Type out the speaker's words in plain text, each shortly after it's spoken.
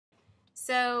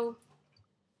So,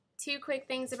 two quick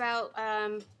things about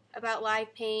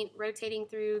live paint, rotating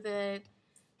through the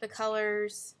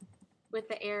colors with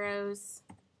the arrows,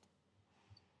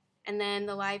 and then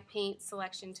the live paint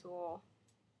selection tool.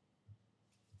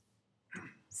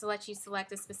 So lets you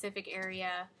select a specific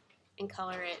area and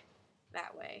color it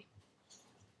that way.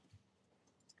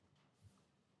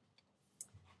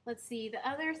 Let's see, the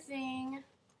other thing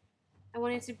I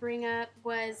wanted to bring up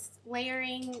was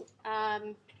layering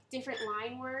different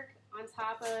line work on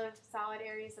top of solid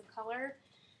areas of color.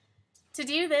 To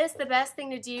do this, the best thing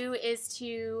to do is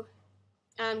to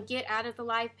get out of the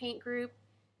live paint group.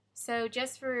 So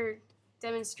just for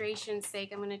demonstration's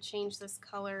sake, I'm going to change this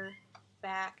color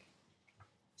back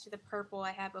to the purple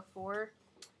I had before.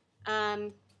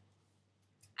 I'm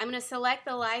going to select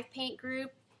the live paint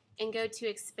group and go to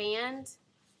expand.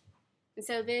 And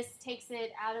so this takes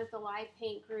it out of the live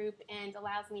paint group and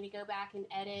allows me to go back and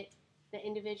edit the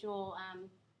individual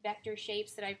vector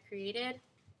shapes that I've created.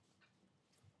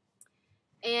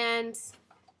 And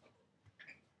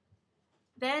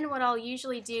then what I'll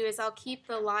usually do is I'll keep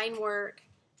the line work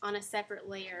on a separate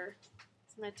layer.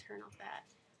 So I'm going to turn off that.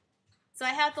 So I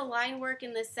have the line work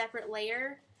in this separate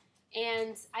layer,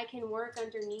 and I can work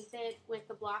underneath it with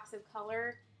the blocks of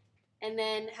color and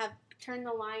then turn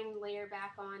the line layer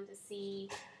back on to see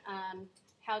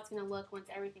how it's going to look once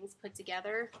everything's put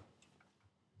together.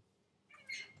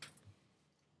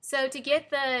 So to get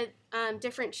the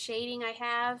different shading I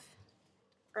have,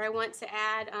 or I want to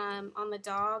add on the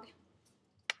dog,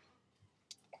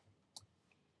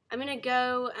 I'm going to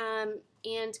go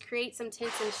and create some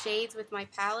tints and shades with my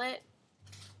palette.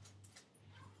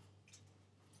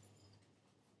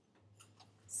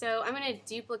 So I'm going to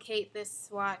duplicate this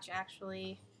swatch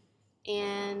actually,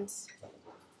 and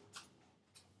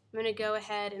I'm going to go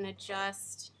ahead and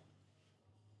adjust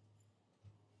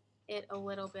it a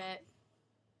little bit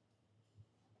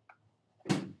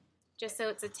just so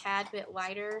it's a tad bit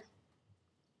lighter.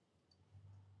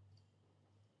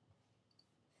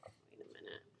 Wait a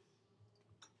minute.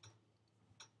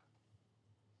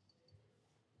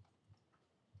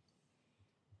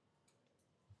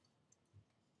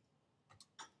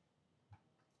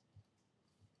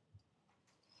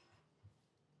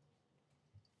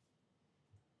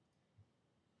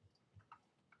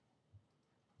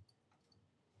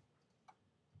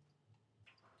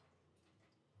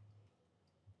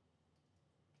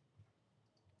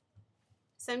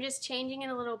 So I'm just changing it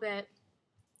a little bit,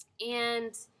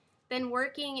 and then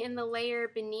working in the layer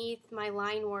beneath my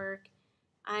line work,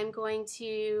 I'm going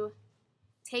to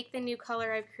take the new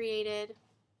color I've created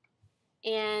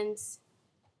and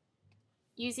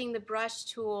using the brush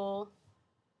tool,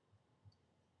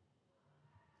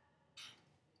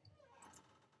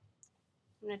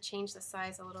 I'm going to change the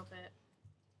size a little bit.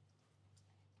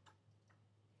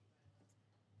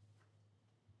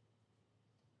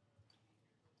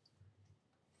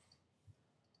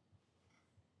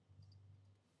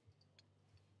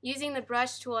 Using the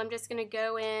brush tool, I'm just going to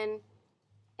go in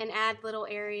and add little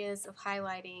areas of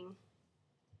highlighting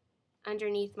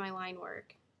underneath my line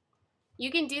work.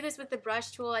 You can do this with the brush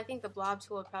tool. I think the blob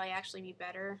tool would probably actually be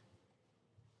better,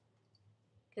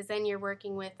 because then you're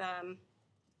working with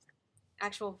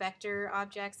actual vector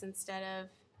objects instead of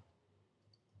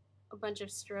a bunch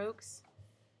of strokes.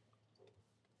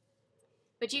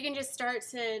 But you can just start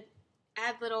to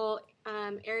add little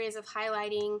areas of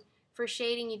highlighting. For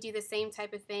shading, you do the same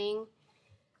type of thing.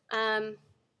 And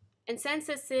since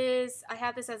I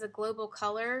have this as a global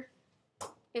color,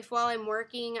 if while I'm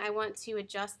working I want to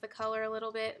adjust the color a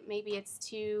little bit, maybe it's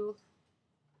too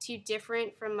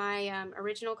different from my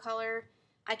original color,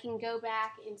 I can go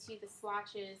back into the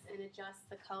swatches and adjust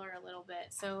the color a little bit.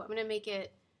 So I'm going to make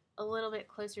it a little bit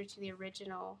closer to the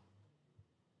original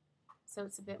so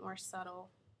it's a bit more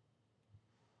subtle.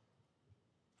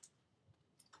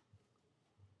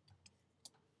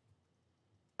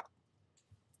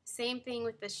 Same thing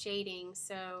with the shading,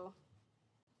 so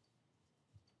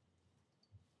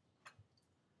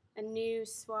a new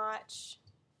swatch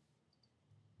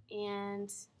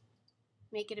and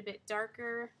make it a bit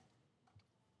darker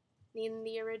than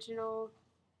the original.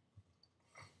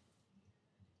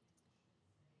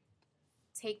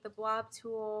 Take the blob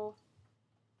tool,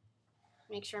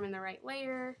 make sure I'm in the right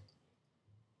layer.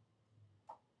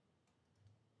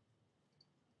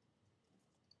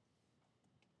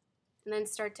 And then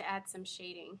start to add some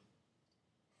shading.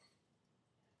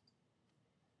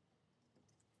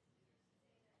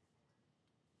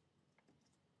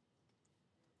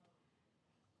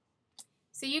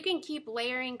 So you can keep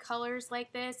layering colors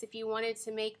like this if you wanted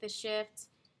to make the shift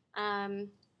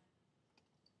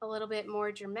a little bit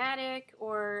more dramatic,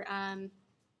 or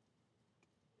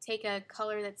take a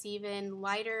color that's even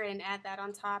lighter and add that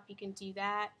on top, you can do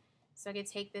that. So I could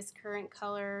take this current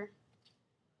color,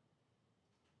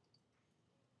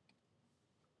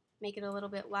 make it a little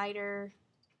bit lighter,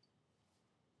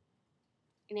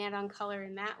 and add on color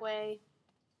in that way.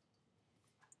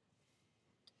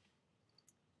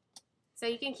 So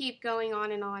you can keep going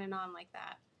on and on and on like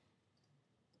that.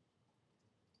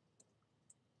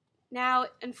 Now,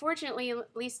 unfortunately,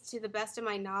 at least to the best of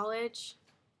my knowledge,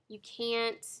 you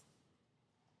can't,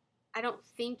 I don't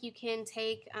think you can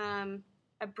take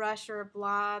a brush or a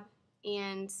blob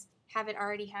and have it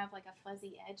already have like a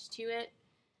fuzzy edge to it.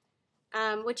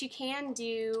 What you can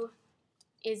do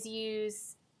is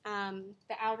use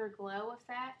the outer glow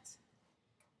effect.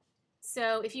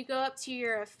 So if you go up to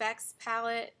your effects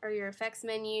palette or your effects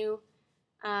menu,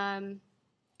 go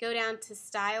down to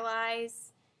stylize.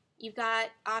 You've got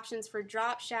options for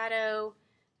drop shadow,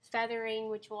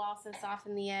 feathering, which will also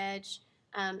soften the edge,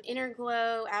 inner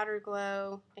glow, outer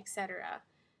glow, etc.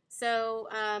 So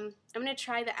I'm going to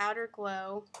try the outer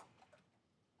glow,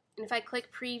 and if I click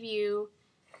preview,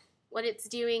 what it's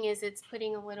doing is it's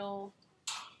putting a little,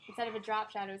 instead of a drop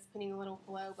shadow, it's putting a little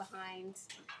glow behind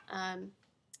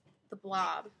the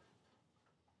blob.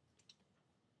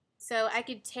 So I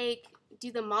could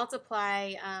do the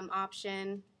multiply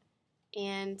option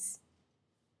and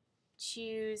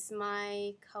choose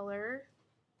my color.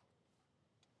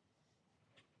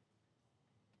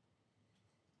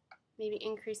 Maybe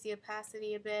increase the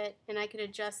opacity a bit, and I could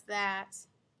adjust that.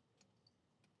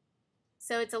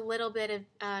 So it's a little bit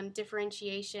of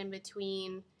differentiation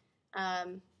between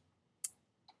the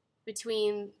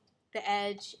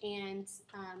edge and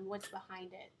what's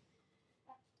behind it.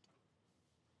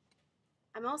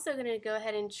 I'm also going to go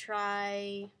ahead and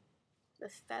try the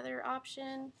feather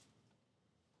option.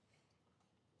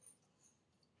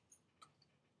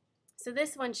 So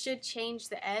this one should change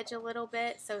the edge a little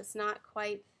bit so it's not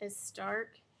quite as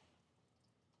stark.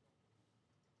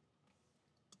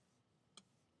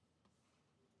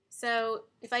 So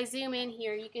if I zoom in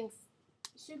here, you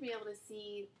should be able to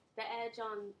see the edge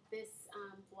on this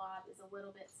blob is a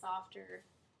little bit softer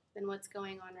than what's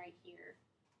going on right here.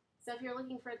 So if you're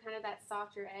looking for kind of that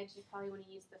softer edge, you probably want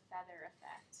to use the feather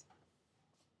effect.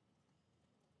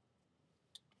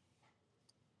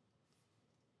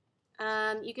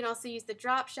 You can also use the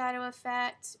drop shadow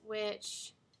effect,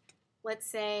 which, let's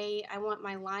say I want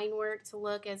my line work to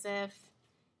look as if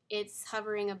it's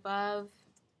hovering above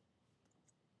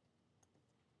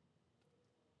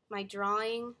my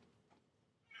drawing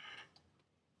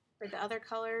for the other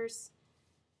colors.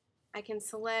 I can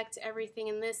select everything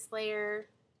in this layer,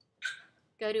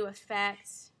 go to Effect,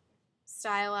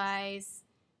 Stylize,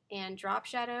 and Drop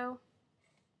Shadow.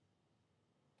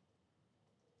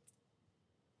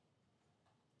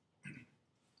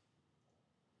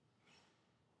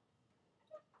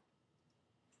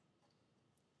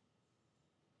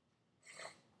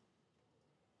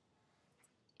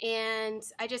 And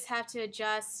I just have to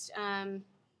adjust the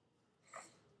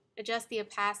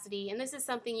opacity. And this is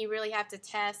something you really have to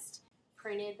test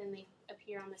printed, then they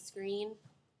appear on the screen.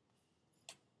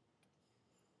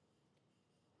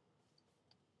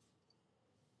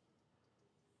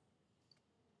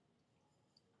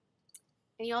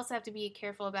 And you also have to be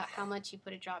careful about how much you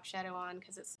put a drop shadow on,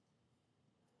 because it's.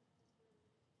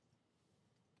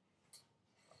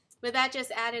 But that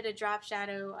just added a drop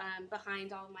shadow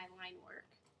behind all my line work.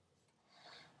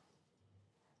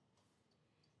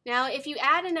 Now, if you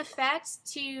add an effect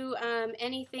to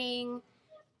anything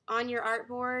on your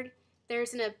artboard,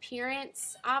 there's an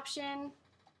appearance option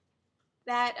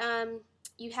that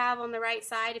you have on the right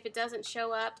side. If it doesn't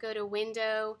show up, go to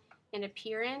Window and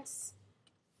Appearance.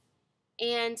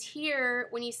 And here,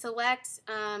 when you select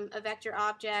a vector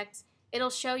object, it'll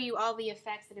show you all the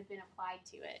effects that have been applied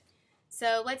to it.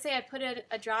 So let's say I put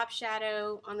a drop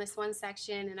shadow on this one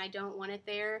section and I don't want it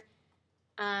there.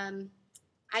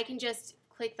 I can just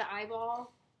click the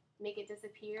eyeball, make it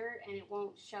disappear, and it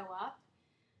won't show up.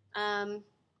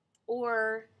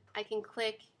 Or I can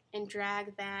click and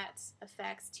drag that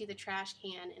effects to the trash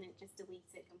can and it just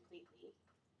deletes it completely.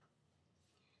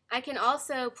 I can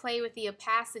also play with the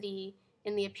opacity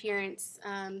in the appearance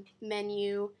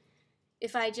menu.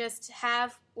 If I just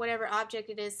have whatever object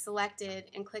it is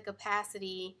selected and click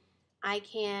opacity, I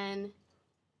can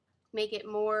make it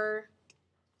more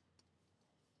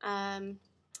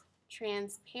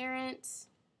transparent.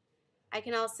 I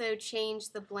can also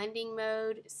change the blending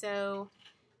mode. So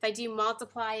if I do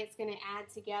multiply, it's going to add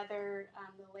together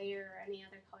the layer or any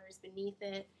other colors beneath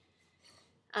it.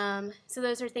 So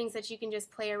those are things that you can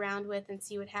just play around with and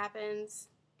see what happens.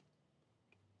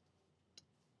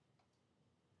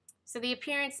 So the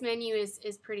appearance menu is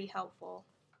pretty helpful.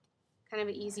 Kind of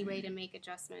an easy way to make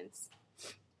adjustments.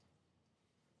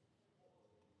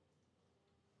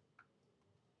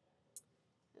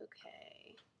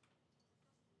 Okay.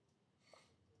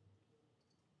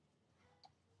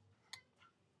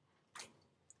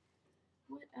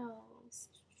 What else?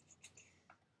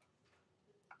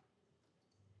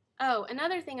 Oh,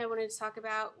 another thing I wanted to talk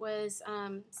about was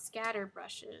scatter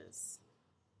brushes.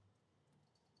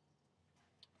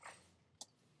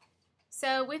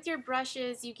 So with your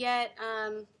brushes, you get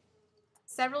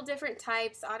several different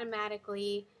types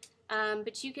automatically,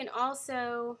 but you can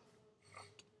also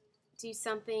do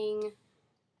something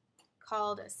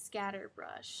called a scatter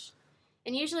brush.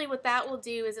 And usually what that will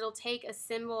do is it'll take a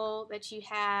symbol that you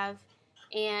have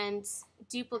and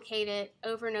duplicate it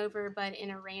over and over, but in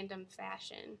a random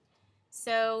fashion.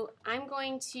 So I'm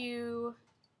going to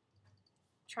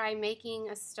try making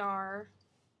a star.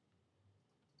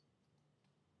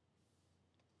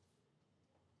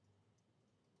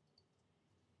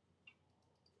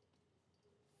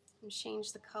 And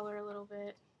change the color a little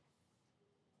bit.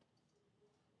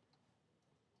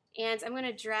 And I'm going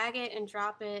to drag it and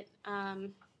drop it.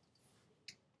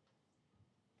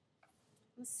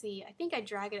 Let's see, I think I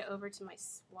drag it over to my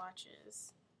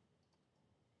swatches.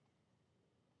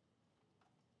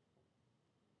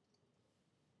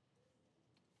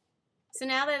 So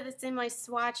now that it's in my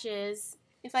swatches,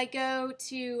 if I go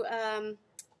to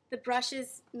the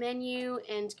brushes menu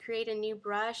and create a new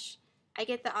brush, I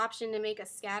get the option to make a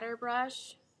scatter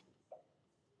brush.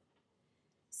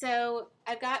 So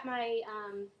I've got my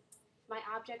my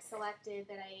object selected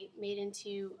that I made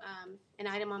into an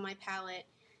item on my palette,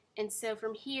 and so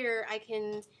from here I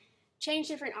can change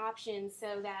different options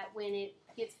so that when it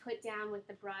gets put down with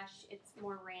the brush, it's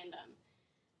more random.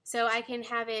 So I can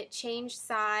have it change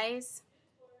size.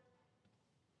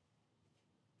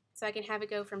 So I can have it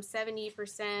go from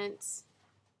 70%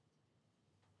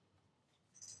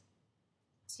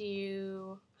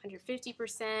 to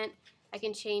 150%. I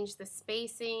can change the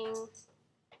spacing,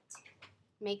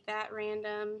 make that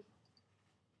random,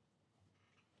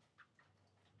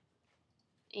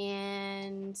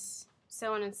 and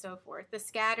so on and so forth. The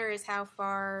scatter is how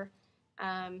far,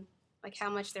 like how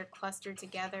much they're clustered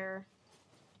together.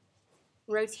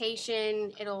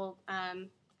 Rotation,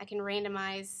 I can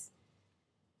randomize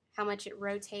how much it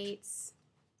rotates.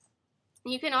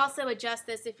 You can also adjust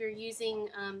this if you're using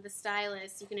the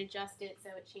stylus. You can adjust it so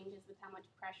it changes with how much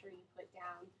pressure you put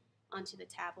down onto the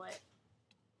tablet.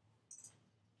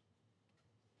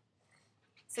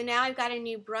 So now I've got a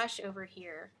new brush over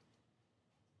here.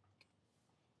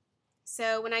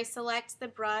 So when I select the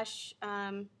brush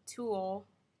tool,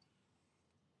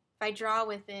 if I draw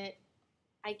with it,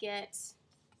 I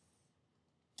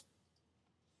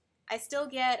still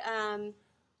get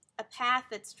a path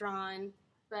that's drawn,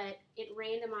 but it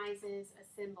randomizes a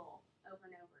symbol over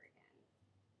and over again.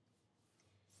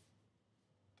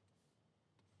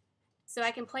 So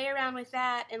I can play around with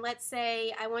that, and let's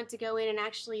say I want to go in and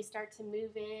actually start to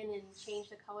move in and change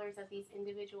the colors of these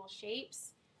individual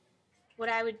shapes. What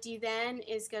I would do then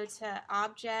is go to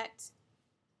Object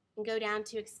and go down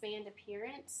to Expand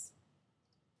Appearance.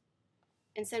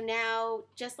 And so now,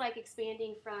 just like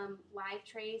expanding from Live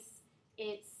Trace,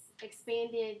 it's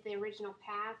expanded the original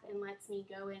path and lets me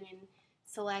go in and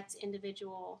select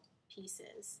individual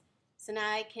pieces. So now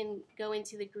I can go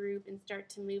into the group and start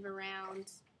to move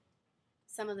around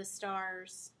some of the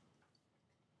stars.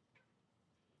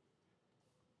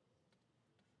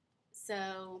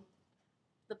 So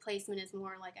the placement is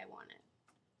more like I want it.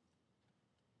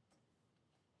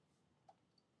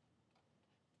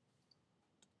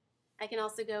 I can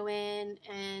also go in,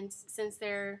 and since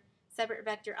they're separate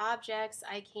vector objects,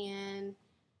 I can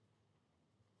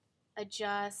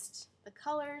adjust the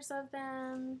colors of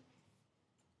them.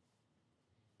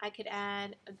 I could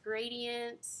add a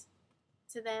gradient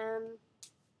to them.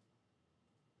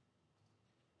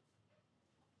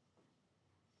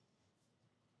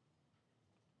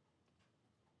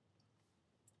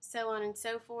 So on and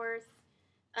so forth.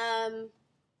 And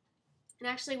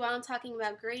actually, while I'm talking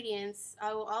about gradients,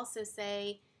 I will also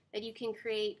say that you can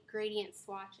create gradient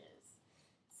swatches.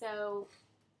 So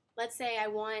let's say I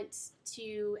want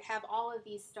to have all of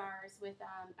these stars with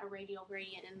a radial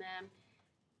gradient in them.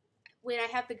 When I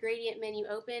have the gradient menu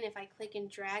open, if I click and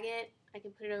drag it, I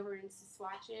can put it over into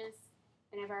swatches,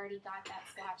 and I've already got that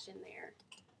swatch in there.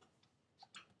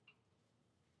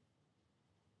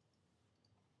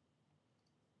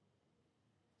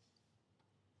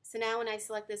 So now when I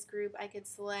select this group, I could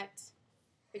select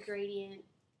the gradient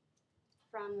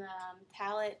from the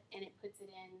palette, and it puts it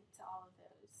into all of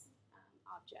those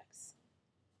objects.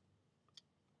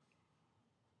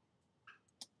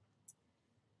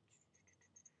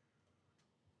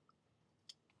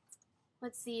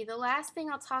 let's see, the last thing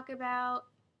I'll talk about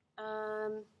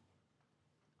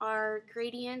are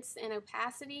gradients and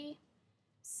opacity.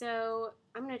 So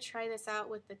I'm going to try this out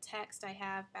with the text I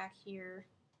have back here.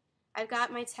 I've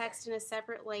got my text in a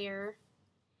separate layer,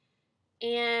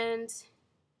 and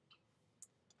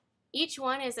each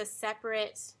one is a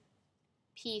separate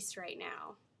piece right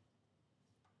now.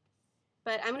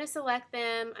 But I'm going to select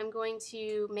them. I'm going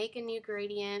to make a new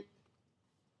gradient.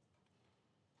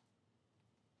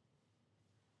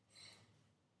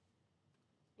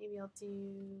 Maybe I'll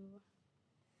do,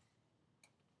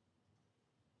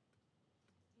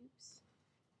 oops,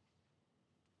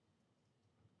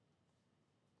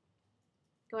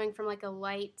 going from like a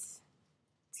light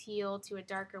teal to a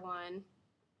darker one.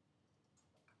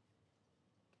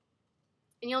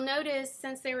 And you'll notice,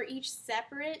 since they were each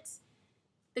separate,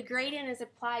 the gradient is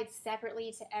applied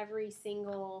separately to every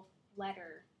single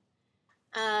letter.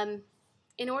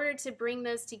 In order to bring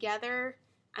those together,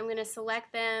 I'm going to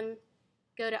select them,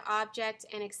 go to Object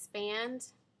and Expand,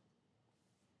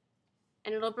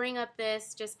 and it'll bring up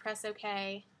this, just press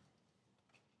OK.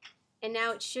 And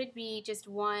now it should be just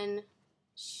one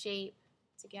shape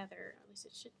together, at least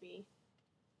it should be.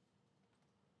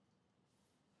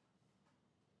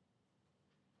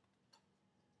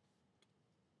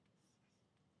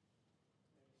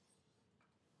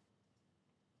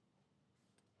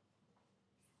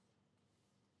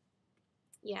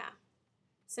 Yeah.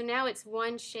 So now it's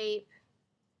one shape,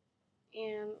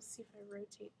 and let's see if I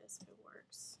rotate this if it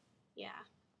works. Yeah.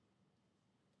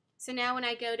 So now when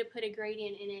I go to put a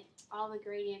gradient in it, all the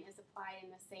gradient is applied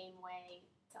in the same way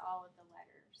to all of the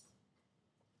letters.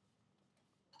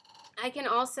 I can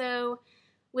also,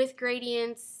 with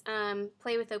gradients,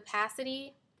 play with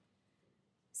opacity.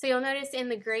 So you'll notice in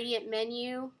the gradient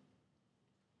menu,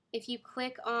 if you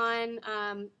click on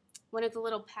one of the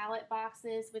little palette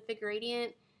boxes with the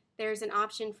gradient, there's an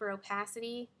option for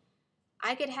opacity.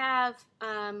 I could have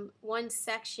one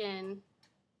section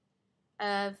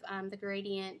of the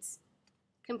gradient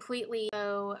completely.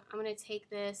 So I'm going to take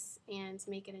this and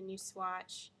make it a new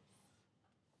swatch.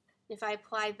 If I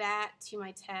apply that to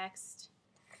my text,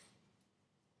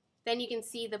 then you can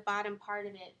see the bottom part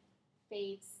of it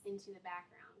fades into the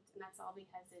background, and that's all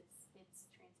because it's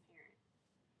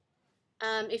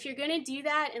transparent. If you're going to do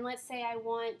that, and let's say I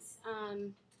want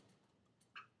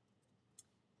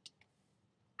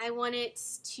it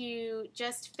to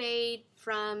just fade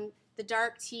from the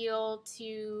dark teal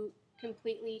to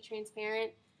completely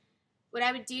transparent, what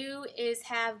I would do is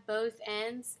have both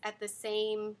ends at the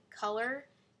same color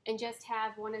and just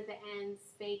have one of the ends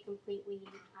fade completely,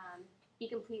 be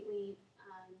completely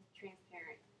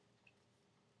transparent.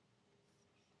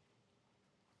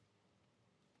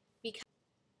 Because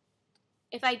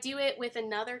if I do it with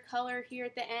another color here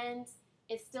at the end,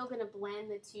 it's still going to blend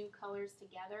the two colors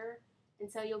together, and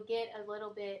so you'll get a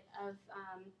little bit of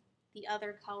the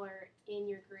other color in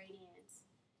your gradient.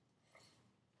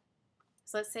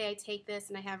 So let's say I take this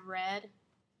and I have red.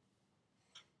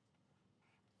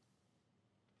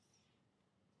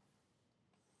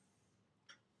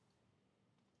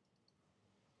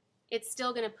 It's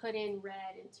still going to put in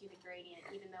red into the gradient,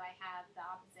 even though I have the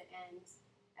opposite end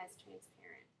as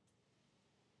transparent.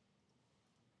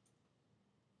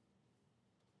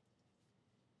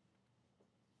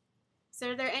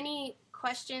 So are there any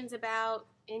questions about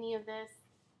any of this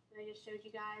that I just showed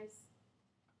you guys?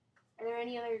 Are there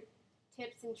any other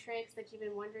tips and tricks that you've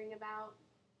been wondering about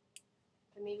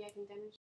that maybe I can demonstrate?